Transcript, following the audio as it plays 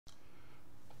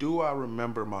Do I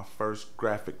remember my first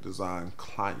graphic design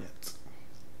client?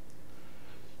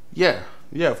 Yeah,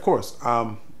 yeah, of course.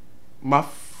 My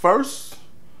first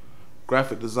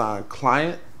graphic design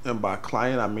client, and by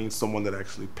client I mean someone that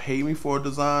actually paid me for a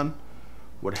design,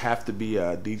 would have to be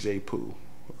DJ Pooh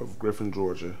of Griffin,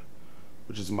 Georgia,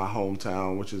 which is my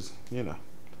hometown, which is,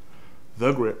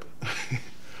 the grip.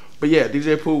 But yeah,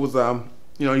 DJ Pooh was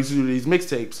he used to do these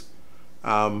mixtapes,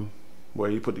 where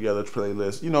he put together a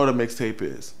playlist. You know what a mixtape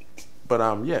is.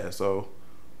 But yeah, so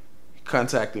he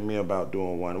contacted me about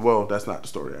doing one. Well, that's not the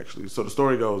story actually. So the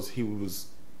story goes, he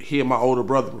and my older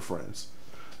brother were friends,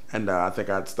 and I think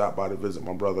I'd stopped by to visit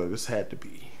my brother. This had to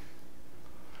be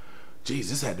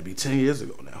 10 years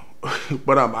ago now.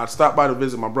 But I stopped by to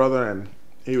visit my brother, and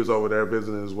he was over there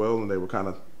visiting as well, and they were kind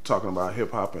of talking about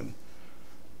hip hop and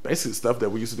basically stuff that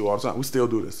we used to do all the time. We still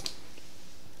do this.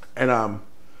 And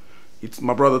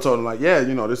my brother told him, like, yeah,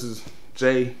 this is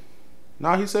Jay.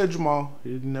 No, he said Jamal.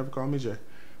 He never called me Jay.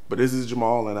 But this is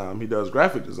Jamal, and he does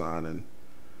graphic design, and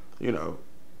you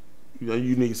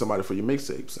need somebody for your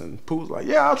mixtapes. And Pooh was like,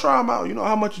 yeah, I'll try them out.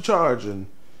 How much you charge? And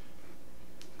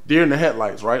deer in the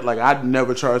headlights, right? Like, I'd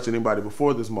never charged anybody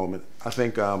before this moment. I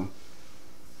think all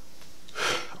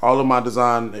of my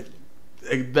design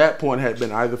at that point had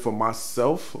been either for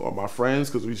myself or my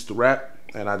friends, because we used to rap,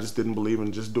 and I just didn't believe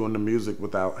in just doing the music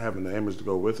without having the image to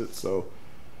go with it. So,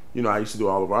 I used to do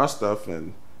all of our stuff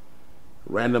and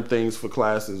random things for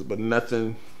classes, but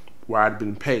nothing where I'd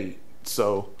been paid.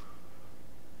 So,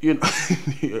 it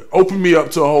opened me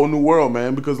up to a whole new world,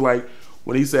 man, because like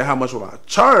when he said how much will I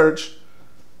charge,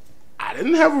 I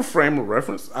didn't have a frame of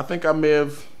reference. I think I may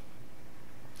have,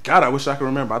 God, I wish I could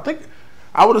remember. I think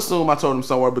I would assume I told him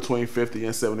somewhere between $50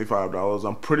 and $75.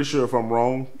 I'm pretty sure if I'm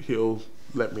wrong, he'll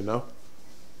let me know.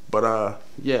 But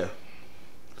yeah.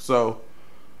 So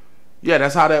yeah,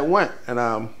 that's how that went.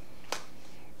 And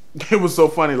it was so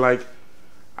funny. Like,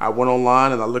 I went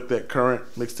online and I looked at current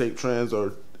mixtape trends,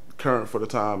 or current for the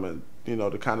time, and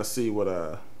to kind of see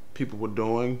what people were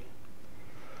doing.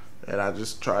 And I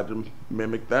just tried to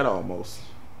mimic that almost.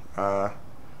 I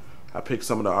picked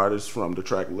some of the artists from the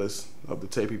track list of the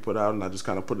tape he put out, and I just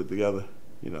kind of put it together,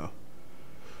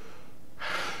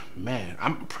 Man,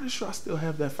 I'm pretty sure I still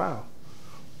have that file.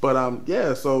 But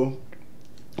yeah, so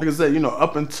like I said,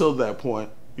 up until that point,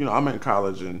 I'm in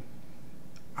college, and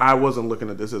I wasn't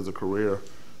looking at this as a career.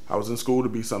 I was in school to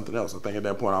be something else. I think at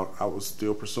that point I was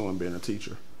still pursuing being a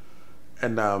teacher.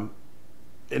 And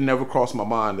it never crossed my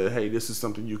mind that, hey, this is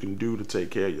something you can do to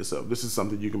take care of yourself. This is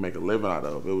something you can make a living out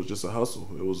of. It was just a hustle.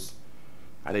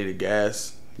 I needed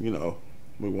gas. We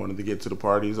wanted to get to the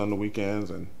parties on the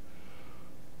weekends, and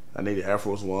I needed Air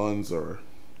Force Ones, or,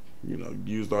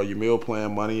 used all your meal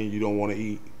plan money and you don't want to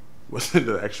eat what's in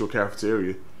the actual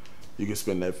cafeteria. You can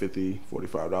spend that $50,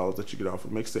 $45 that you get off a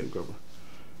mixtape cover.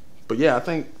 But yeah, I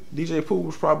think DJ Pooh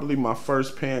was probably my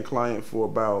first paying client for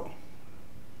about,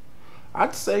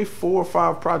 I'd say 4 or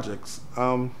 5 projects.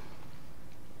 I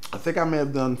think I may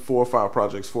have done 4 or 5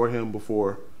 projects for him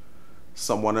before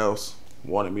someone else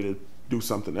wanted me to do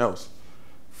something else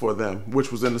for them,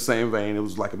 which was in the same vein. It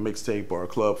was like a mixtape or a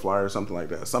club flyer or something like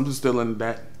that. Something still in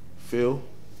that feel.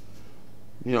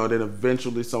 Then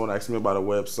eventually someone asked me about a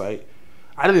website.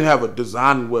 I didn't even have a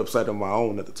design website of my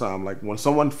own at the time. Like, when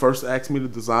someone first asked me to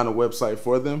design a website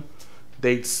for them,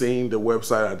 they'd seen the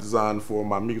website I designed for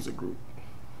my music group.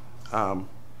 So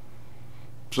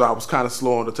I was kind of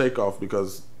slow on the takeoff,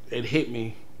 because it hit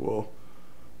me, well,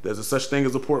 there's a such thing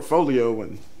as a portfolio,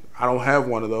 and I don't have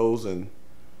one of those, and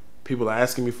people are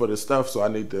asking me for this stuff, so I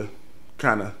need to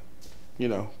kind of,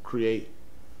 create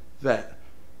that.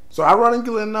 So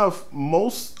ironically enough,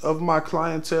 most of my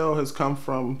clientele has come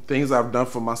from things I've done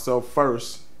for myself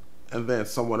first, and then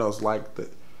someone else liked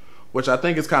it, which I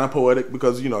think is kind of poetic,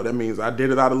 because, that means I did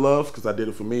it out of love, because I did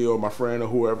it for me or my friend or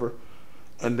whoever.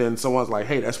 And then someone's like,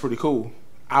 hey, that's pretty cool.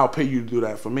 I'll pay you to do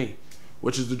that for me,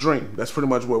 which is the dream. That's pretty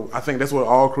much what, I think that's what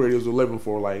all creatives are living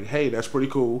for. Like, hey, that's pretty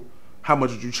cool. How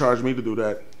much did you charge me to do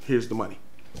that? Here's the money.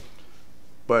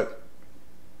 But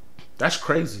that's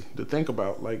crazy to think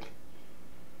about. Like,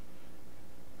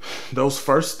 those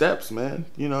first steps, man,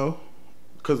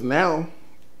 because now,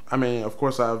 I mean, of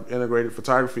course, I've integrated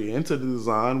photography into the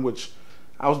design, which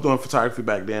I was doing photography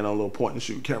back then on little point and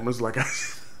shoot cameras. Like,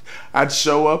 I'd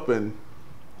show up and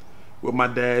with my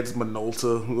dad's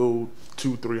Minolta little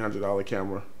 $200-300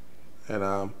 camera,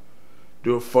 and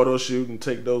do a photo shoot and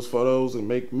take those photos and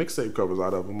make mixtape covers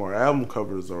out of them, or album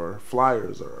covers, or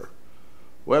flyers, or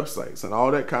websites. And all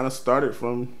that kind of started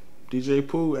from DJ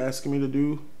Pooh asking me to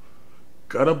do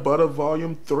Gutter Butter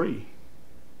Volume 3.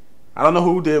 I don't know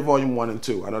who did Volume 1 and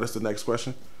 2. I know that's the next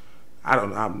question. I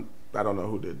don't know. I don't know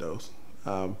who did those.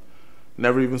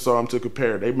 Never even saw them to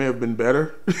compare. They may have been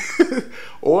better,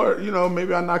 or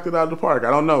maybe I knocked it out of the park.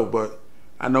 I don't know, but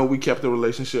I know we kept the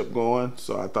relationship going,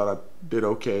 so I thought I did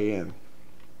okay. And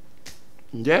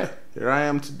yeah, here I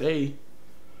am today,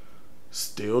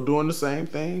 still doing the same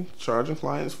thing, charging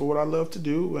clients for what I love to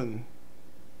do, and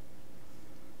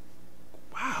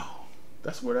wow,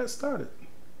 that's where that started.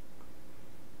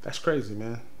 That's crazy,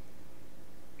 man.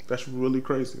 That's really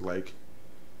crazy. Like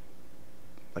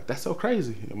that's so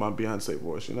crazy in my Beyonce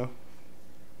voice,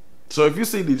 So if you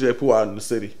see DJ Pooh out in the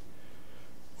city,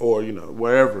 or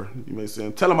wherever you may see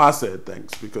him, tell him I said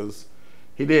thanks, because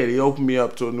he did. He opened me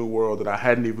up to a new world that I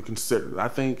hadn't even considered. I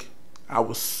think I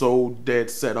was so dead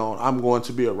set on I'm going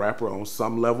to be a rapper on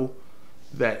some level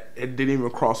that it didn't even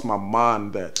cross my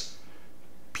mind that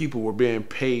people were being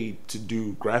paid to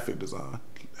do graphic design.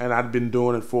 And I'd been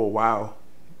doing it for a while,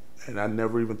 and I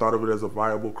never even thought of it as a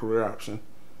viable career option.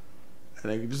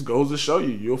 And it just goes to show you,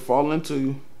 you'll fall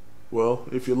into, well,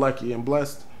 if you're lucky and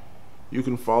blessed, you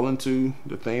can fall into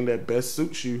the thing that best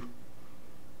suits you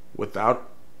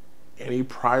without any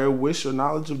prior wish or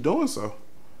knowledge of doing so.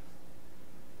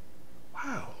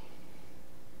 Wow.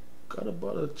 Gutter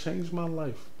butter changed my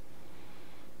life.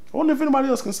 I wonder if anybody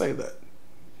else can say that.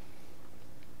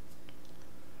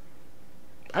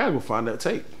 I gotta go find that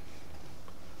tape.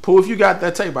 Pooh, if you got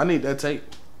that tape, I need that tape.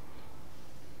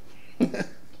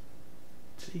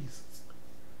 Jeez.